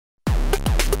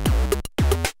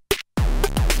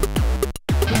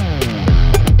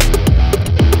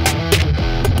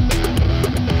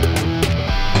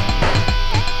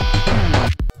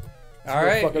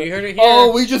You heard it here.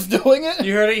 Oh, we just doing it?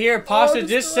 You heard it here. Pasta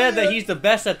just said that he's the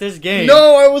best at this game.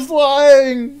 No, I was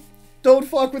lying. Don't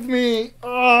fuck with me.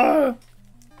 Oh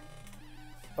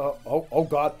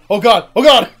god. Oh god. Oh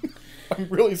god. I'm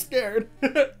really scared.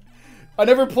 I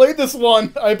never played this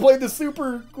one. I played the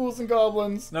Super Ghouls and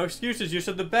Goblins. No excuses. You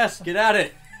said the best. Get at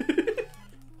it.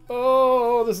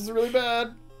 Oh, this is really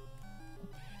bad.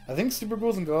 I think Super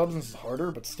Ghouls and Goblins is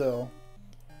harder, but still.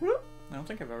 I don't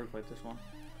think I've ever played this one.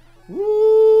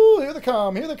 Woo! Here they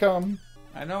come. Here they come.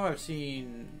 I know I've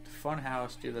seen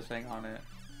Funhouse do the thing on it.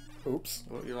 Oops.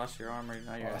 Well, you lost your armor.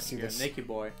 Now you're, you're a naked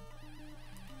boy.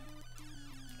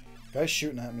 Guy's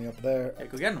shooting at me up there. Hey,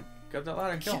 go get him. Go that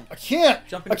ladder and kill him. I can't.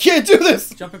 Jump and, I can't do this.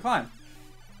 Jump and climb.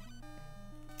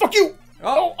 Fuck you.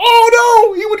 Oh,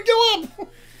 oh no! He would go up.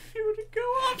 He would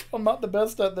go up. I'm not the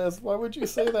best at this. Why would you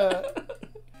say that?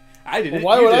 I didn't.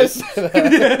 Why would I say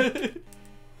that?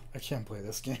 I can't play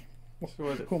this game. So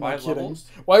was it Who am I 5 kidding? levels?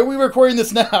 Why are we recording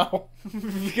this now?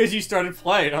 Because you started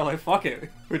playing. I'm like, fuck it.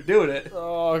 We're doing it.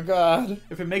 Oh, God.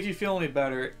 If it makes you feel any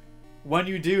better, when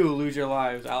you do lose your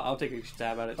lives, I'll take a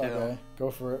stab at it, too. Okay,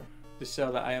 go for it. Just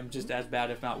so that I am just as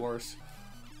bad, if not worse.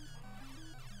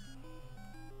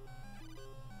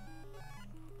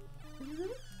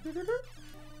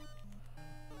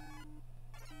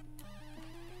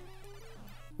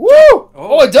 Woo!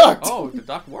 Oh, I ducked! Oh, the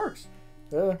duck works.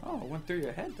 Yeah. Oh, it went through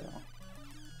your head, though.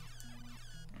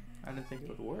 I didn't think it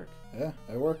would work. Yeah,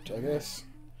 it worked, I guess.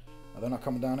 Oh, they're not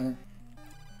coming down here.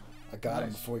 I got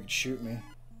him before he could shoot me.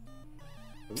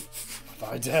 Oops. I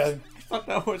thought I did. I thought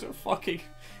that was a fucking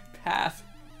path.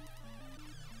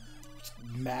 Just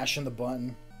mashing the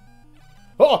button.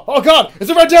 Oh, oh God! It's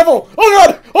a red devil! Oh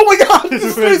God! Oh my God! This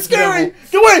is really scary!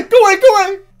 Go away! Go away! Go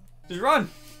away! Just run!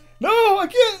 No, I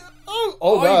can't!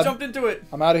 Oh God! You jumped into it!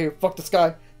 I'm out of here. Fuck this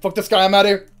guy. Fuck this guy. I'm out of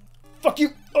here. Fuck you!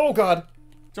 Oh God!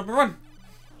 Jump and run!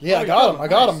 Yeah, I got him. I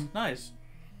got him. Nice.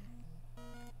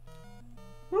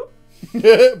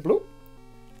 Bloop.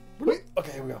 Wait.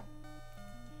 Okay, here we go.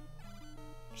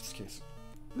 Just in case.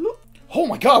 Bloop. Oh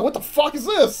my God! What the fuck is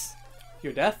this?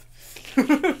 Your death?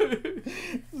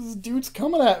 This dude's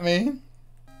coming at me.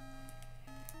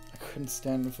 I couldn't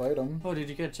stand to fight him. Oh, did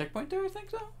you get a checkpoint there? I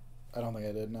think so. I don't think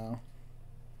I did. No.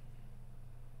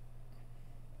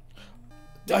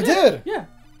 I did. Yeah.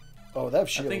 Oh, they have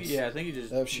shields. I think you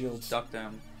just have shields. Duck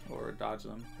them or dodge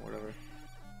them, whatever.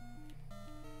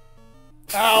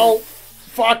 Ow!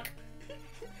 Fuck!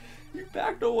 You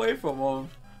backed away from them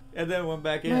and then went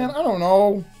back in. Man, I don't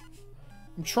know.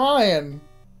 I'm trying.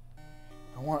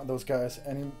 I want those guys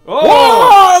any. Oh!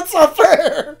 Whoa! That's not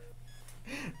fair!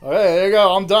 Okay, there you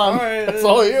go. I'm done. Alright, that's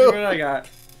all you. What I got.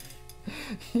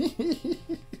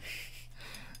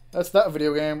 That's that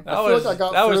video game. That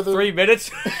was 3 minutes.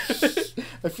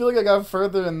 I feel like I got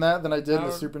further in that than I did in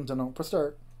the Super Nintendo. Press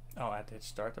start. Oh, I did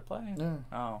start to play? Yeah.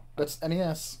 Oh. That's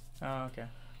NES. Oh, okay.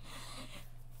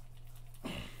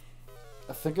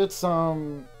 I think it's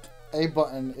A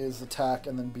button is attack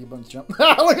and then B button's jump.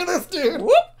 Look at this dude!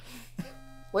 Whoop!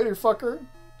 Later, fucker.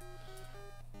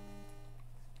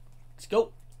 Let's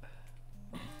go.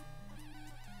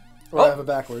 Oh, I have it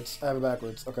backwards. I have it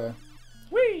backwards. Okay.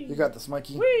 Whee! You got this,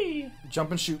 Mikey. Whee!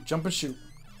 Jump and shoot. Jump and shoot.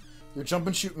 You're jump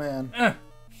and shoot, man. Oh,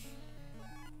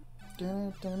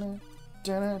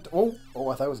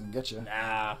 I thought I was gonna get you.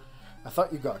 Nah. I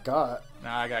thought you got. Nah,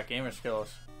 I got gamer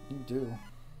skills. You do.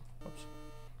 Oops.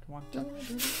 Come on.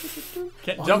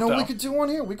 Can't Oh, jump, you know, though. we could do one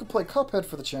here. We could play Cuphead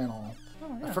for the channel.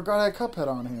 Oh, yeah. I forgot I had Cuphead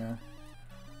on here.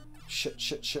 Shit.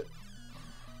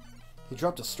 He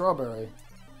dropped a strawberry.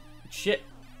 Shit.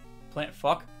 Plant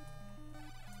fuck.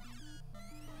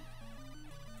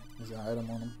 He's got an item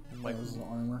on him. That was his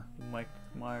armor. Mike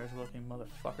Myers looking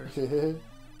motherfuckers. Get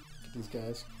these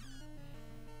guys.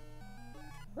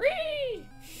 Whee!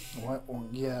 What? Oh,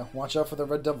 yeah, watch out for the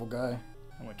Red Devil guy.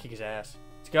 I'm gonna kick his ass.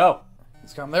 Let's go.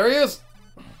 He's coming. There he is!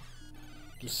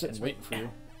 Just sitting waiting for you.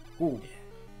 Ooh.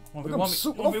 Look how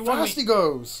fast he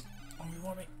goes!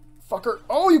 Fucker.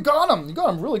 Oh, you got him! You got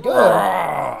him really good.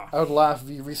 I would laugh if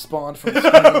he respawned from the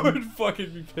screen. I would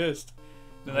fucking be pissed.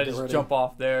 Then I just jump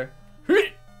off there.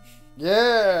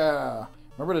 Yeah!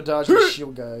 Remember to dodge the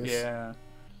shield guys. Yeah.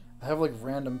 I have like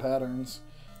random patterns.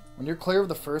 When you're clear of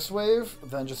the first wave,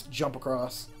 then just jump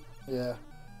across. Yeah.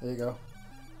 There you go.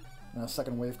 Now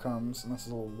second wave comes, and that's a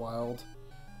little wild.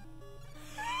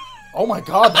 Oh my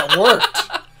God, that worked!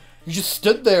 You just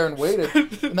stood there and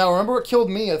waited. Now remember what killed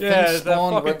me? A thing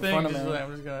spawned right in front of me.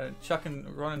 I'm just gonna chuck and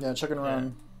run. Yeah, chuck and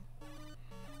run.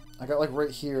 I got like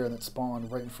right here, and it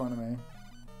spawned right in front of me.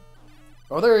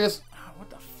 Oh, there he is. What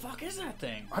the fuck is that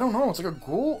thing? I don't know. It's like a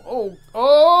ghoul.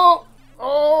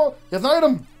 Oh! He has an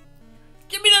item.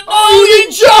 Give me the. Oh, you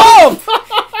didn't jump!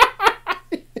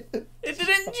 It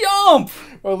didn't jump.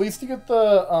 Well, at least you get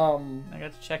the I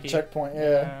got the checky. checkpoint.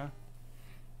 Yeah.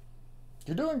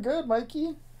 You're doing good,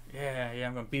 Mikey. Yeah,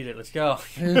 I'm gonna beat it. Let's go.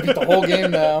 You beat the whole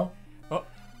game now. Oh,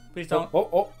 please don't.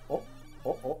 Oh.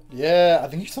 Yeah, I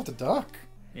think you just have to duck.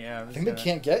 Yeah. I think they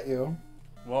can't get you.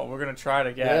 Well, we're gonna try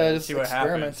to get Yeah, it. Just See what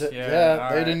experiment happens. it. Yeah,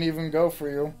 they right. didn't even go for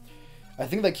you. I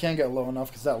think they can get low enough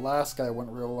because that last guy went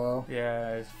real low.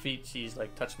 Yeah, his feet, she's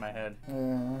like touched my head.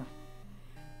 Yeah.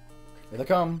 Here they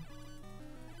come.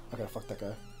 I gotta fuck that guy.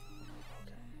 Okay.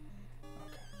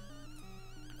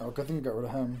 Oh, good thing you got rid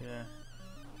of him. Yeah.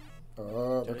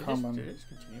 They're coming. Did it just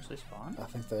continuously spawn? I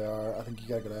think they are. I think you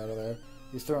gotta get out of there.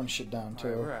 He's throwing shit down too.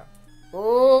 Right, we're out.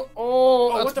 Oh,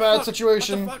 that's what a the bad fuck?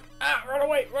 situation. What the fuck? Ah, run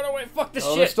away, fuck this Oh,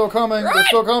 shit. they're still coming. Run! They're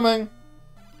still coming.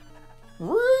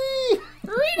 Ree!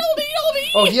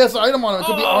 Oh, he has an item on it. It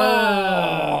could be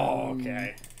armor.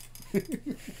 Okay.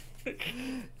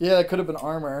 Yeah, it could have been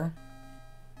armor.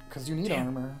 Because you need Damn.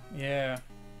 armor. Yeah.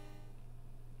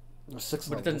 There's 6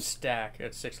 But levels. it doesn't stack.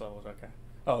 It's 6 levels, okay.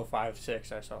 Oh, 5,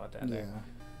 6. I saw it down Yeah. there.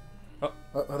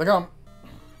 Oh, here they come.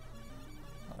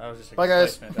 That was just a Bye, good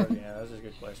guys. placement. Yeah, that was just a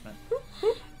good placement.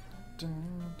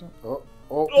 Oh,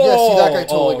 yeah, see, that guy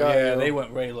totally got yeah, you. they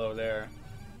went way low there.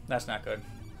 That's not good.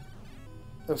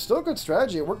 It was still a good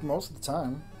strategy. It worked most of the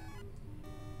time.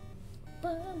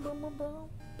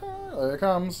 There it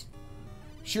comes.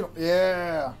 Shoot him.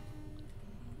 Yeah.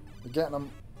 They're getting him.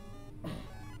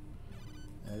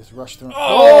 Yeah, just rush through him.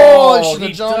 Oh, I should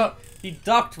have jumped. He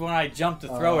ducked when I jumped to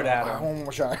throw it at him. One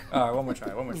more try. Alright, one more try.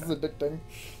 This is addicting.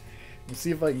 Let's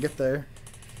see if I can get there.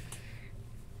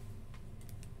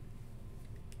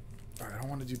 Alright, I don't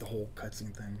want to do the whole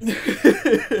cutscene thing.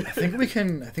 I think we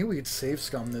could save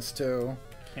scum this too.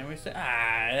 Can we say?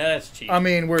 Ah, that's cheap. I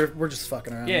mean, we're just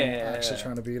fucking around. Yeah. We're actually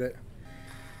trying to beat it.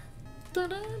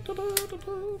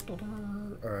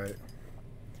 Alright.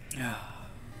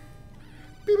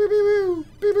 Get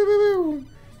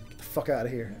the fuck out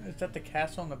of here. Is that the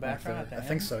castle in the background at the I end?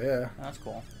 think so, yeah. Oh, that's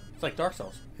cool. It's like Dark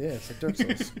Souls. Yeah, it's like Dark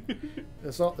Souls.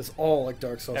 It's all like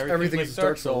Dark Souls. Everything's Everything's like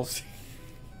Dark Souls.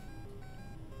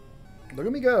 Look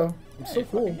at me go. I'm so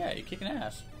cool. Yeah, you're kicking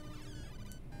ass.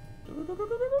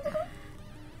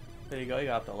 There you go. You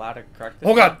got the ladder correct.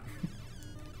 Oh god!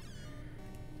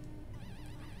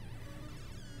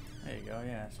 There you go.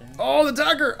 Yeah. See? Oh, the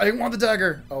dagger! I didn't want the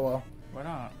dagger. Oh well. Why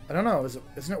not? I don't know.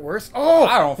 Isn't it worse? Oh!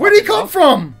 I don't Where'd he come know.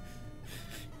 from?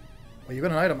 Oh, you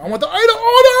got an item. I want the item.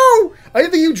 Oh no! I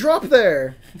didn't think you dropped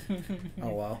there. Oh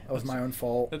well. That was my own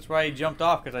fault. That's why he jumped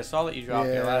off, because I saw that you dropped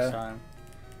there Yeah. last time.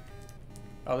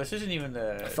 Oh, this isn't even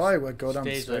the. I thought I would go down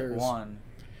the stage stairs. like 1.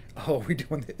 Oh, we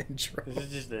doing the intro. This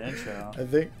is just the intro. I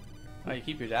think. Oh, you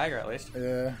keep your dagger at least.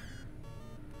 Yeah.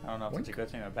 I don't know if it's a good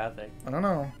thing or a bad thing. I don't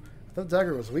know. I thought the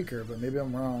dagger was weaker, but maybe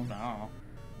I'm wrong. I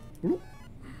don't know. Oop.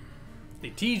 They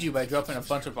tease you by dropping a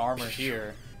bunch of armor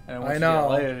here, and then once I you know. get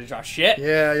later, they drop shit.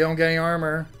 Yeah, you don't get any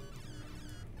armor.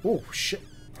 Oh shit!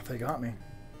 I thought they got me.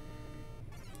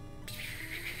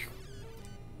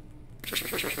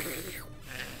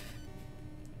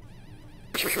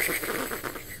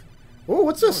 Oh,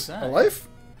 what's this? that? A life?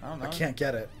 I don't know. I can't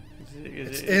get it.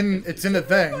 It's It's in the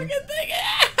thing. fucking thing.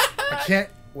 I can't.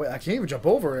 Wait, I can't even jump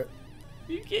over it.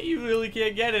 You really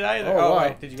can't get it either. Oh, wow.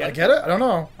 Wait, did you get I it? get it? I don't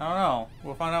know. I don't know.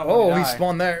 We'll find out. When Oh, we he die.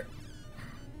 spawned there.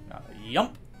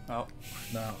 Yump. Oh,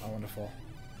 No, I want to fall.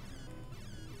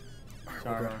 Alright,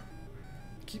 sorry. we're good.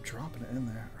 Keep dropping it in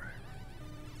there. Alright.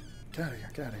 Get out of here.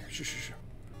 Get out of here. Shoo, shoo, shoo.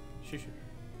 Shoo, shoo.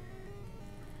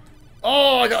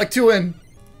 Oh, I got like 2 in.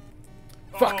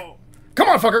 Fuck. Oh. Come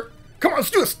on, fucker. Come on,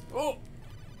 let's do this. Oh.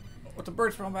 With the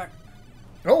bird's thrown back.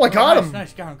 Oh, I got nice, him.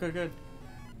 Nice, got him. Good, good.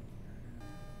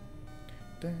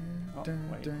 Dun, Oh, dun,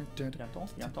 wait. dun, dun, dun, Yantle, dun,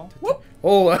 yantle. dun, dun. Whoop.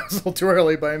 Oh, that was a little too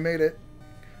early, but I made it.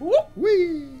 Whoop.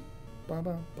 Whee! Ba,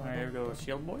 ba, ba, Alright, here we ba, go. ba.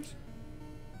 Shield boys.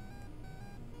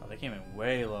 Oh, they came in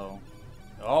way low.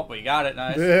 Oh, we got it.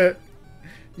 Nice.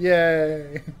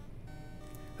 Yay!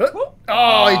 Whoop.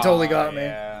 Oh, he totally got me.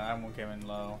 Yeah, that one came in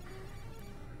low.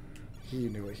 He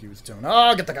knew what he was doing.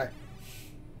 Oh, get the guy.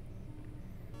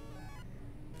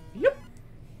 Yep.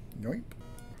 Nope.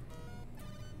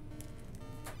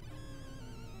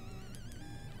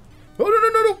 Oh, no, no,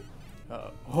 no,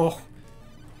 no. Oh.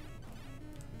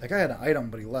 That guy had an item,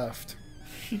 but he left.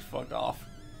 He fucked off.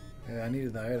 Yeah, I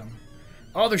needed the item.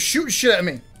 Oh, they're shooting shit at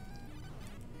me.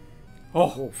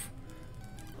 Oh. Oof.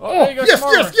 Oh, there you go, yes, some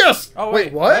armor. yes, yes. Oh, wait,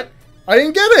 wait, what? I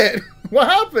didn't get it. What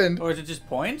happened? Or is it just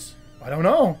points? I don't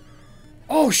know.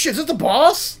 Oh, shit, is that the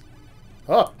boss?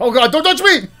 Oh God, don't touch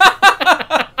me.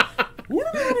 I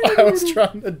was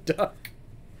trying to duck.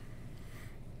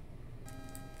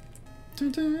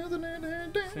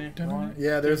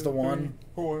 Yeah, there's the one.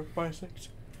 4, 5, 6.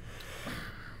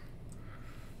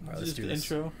 Alright, let's do the this.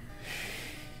 intro.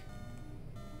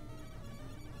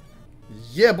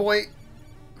 Yeah, boy.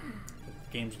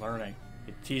 The game's learning.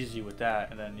 It teases you with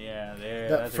that, and then yeah, there.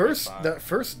 That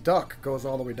first duck goes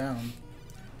all the way down.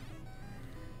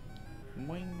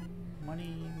 Moing,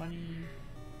 money.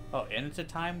 Oh, and it's a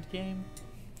timed game?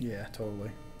 Yeah, totally.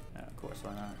 Yeah, of course,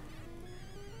 why not?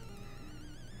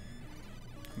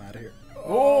 I'm out of here.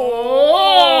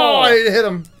 Oh! I hit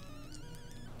him.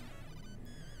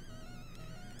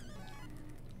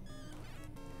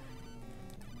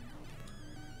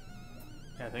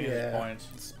 Yeah, I think it's points.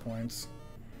 It's points.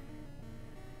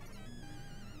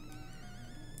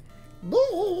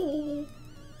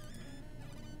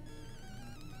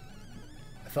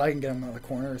 I thought I can get him out of the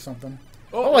corner or something.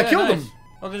 Oh, I killed him!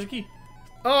 Oh, there's a key.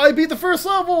 Oh, I beat the first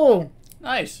level!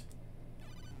 Nice.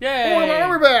 Yay! Oh, my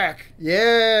armor back!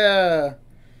 Yeah!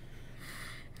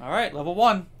 Alright, level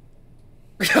 1.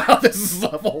 This is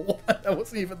level 1. That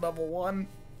wasn't even level 1.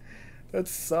 That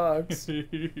sucks.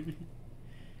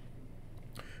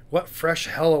 What fresh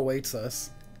hell awaits us?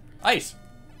 Ice!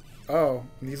 Oh,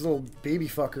 these little baby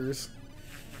fuckers.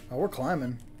 Oh, we're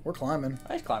climbing. We're climbing.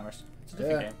 Ice climbers. It's a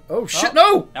different game. Oh, shit,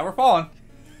 no! Now we're falling.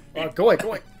 Go away, go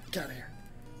away. Get out of here.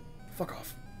 Fuck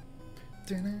off.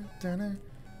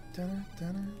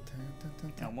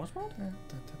 Almost rolled?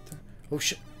 Oh,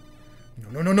 shit.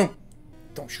 No.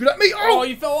 Don't shoot at me. Oh,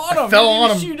 you fell on him. I fell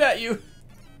on him. Shoot at you.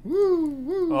 Woo,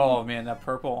 woo. Oh, man, that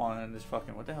purple on this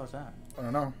fucking... What the hell is that? I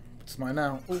don't know. It's mine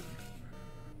now.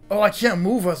 Oh, I can't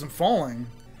move as I'm falling.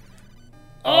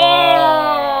 Oh!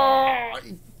 I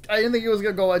didn't think he was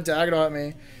going to go diagonal at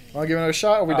me. Want to give it a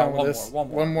shot? Or are we done with this?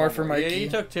 One more for Mikey. Yeah, you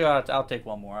took 2 out. I'll take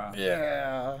 1 more.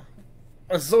 Yeah.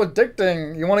 It's so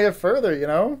addicting. You want to get further, you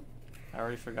know? I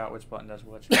already forgot which button does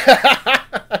which.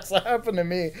 That's what happened to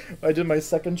me. I did my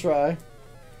second try.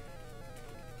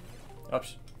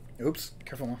 Oops. Oops.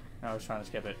 Careful. I was trying to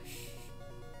skip it.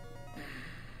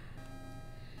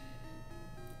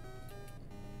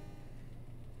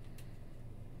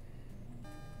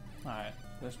 Alright.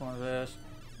 This one is this.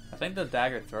 I think the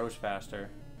dagger throws faster.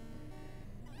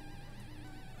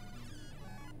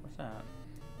 What's that?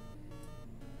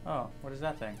 Oh, what is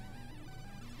that thing?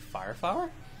 Fire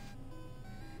flower?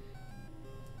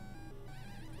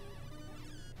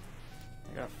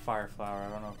 I got a fire flower.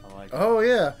 I don't know if I like it. Oh,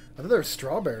 yeah. I thought they were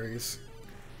strawberries.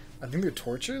 I think they're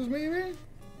torches, maybe? Can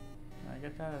I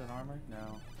get that as an armor?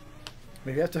 No.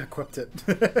 Maybe I have to equip it.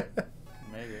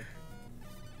 Maybe.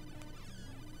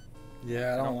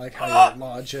 Yeah, I don't like how you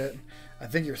lodge it. I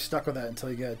think you're stuck with that until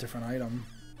you get a different item.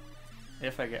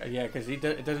 If I get... Yeah, because it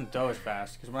doesn't do as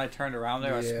fast. Because when I turned around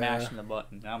there, I was smashing the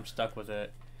button. Now I'm stuck with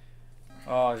it.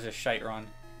 Oh, it's a shite run.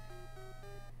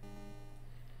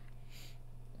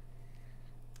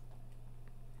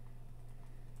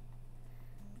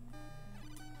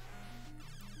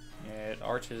 Yeah, it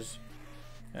arches.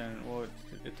 And, well,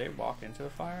 did they walk into the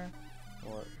fire?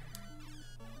 Or...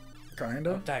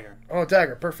 Kinda. Oh, dagger. Oh,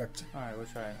 dagger. Perfect. Alright, we'll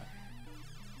try it now.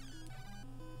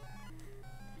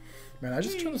 Man, I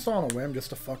just turned this on a whim just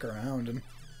to fuck around, and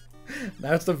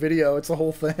now it's the video. It's the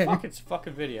whole thing. Fuck, it's a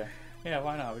fucking video. Yeah,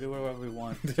 why not? We do whatever we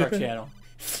want. It's our channel.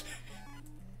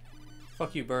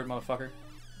 Fuck you, bird, motherfucker.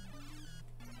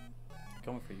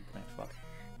 Coming for you, plant fuck.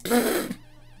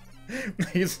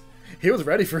 He was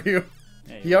ready for you.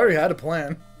 Yeah, he already had a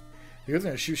plan. He was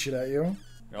gonna shoot shit at you.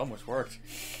 It almost worked.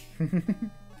 I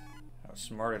was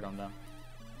smarted on them.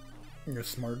 You're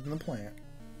smarter than the plant.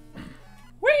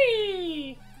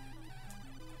 Whee!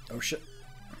 Oh shit.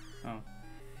 Oh.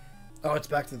 Oh, it's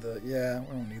back to the... Yeah, we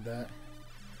don't need that.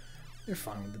 You're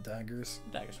fine with the daggers.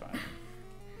 Dagger's fine.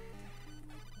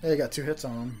 Hey, you got 2 hits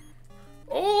on him.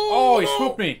 Oh, he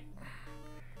swooped me.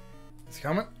 Is he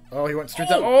coming? Oh, he went straight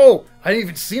down. Oh! I didn't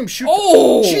even see him shoot.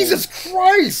 Oh! Jesus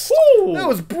Christ! Woo! That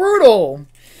was brutal!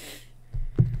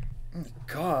 Oh my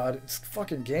God, it's a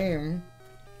fucking game.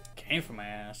 Came from my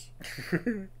ass.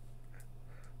 Man,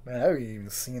 I haven't even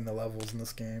seen the levels in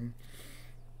this game.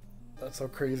 That's how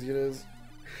crazy it is.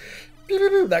 Beep,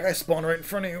 beep, beep. That guy spawned right in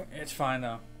front of you. It's fine,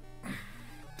 though.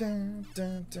 Dun,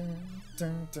 dun, dun,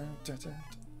 dun, dun, dun, dun.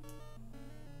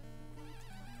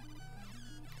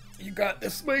 You got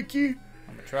this, Mikey.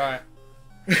 I'm gonna try.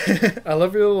 I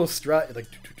love your little strat. You're like...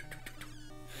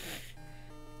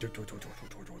 Good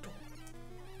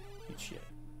shit.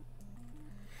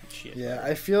 Good shit. Yeah,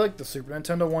 I feel like the Super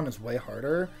Nintendo one is way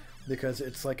harder because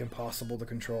it's like impossible to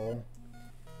control.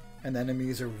 And the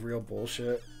enemies are real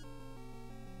bullshit.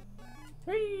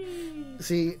 Whee!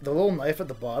 See, the little knife at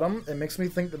the bottom, it makes me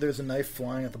think that there's a knife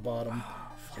flying at the bottom.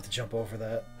 You have to jump over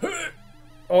that.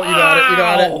 Oh, you got it. You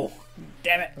got it.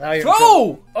 Damn it. Now you're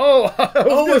throw! Oh,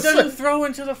 Oh, it doesn't throw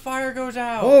until the fire goes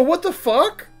out. Oh, what the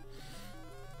fuck?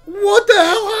 What the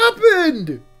hell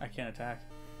happened? I can't attack.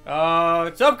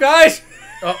 What's up, guys?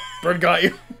 Oh, bird got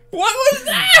you. What was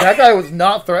that? That guy was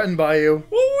not threatened by you.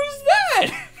 What was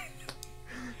that?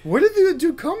 Where did the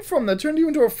dude come from that turned you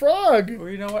into a frog? Well,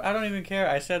 you know what? I don't even care.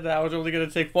 I said that I was only going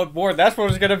to take one board. That's what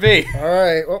it's going to be. All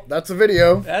right. Well, that's a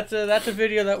video. That's a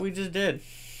video that we just did.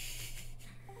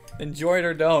 Enjoy it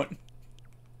or don't.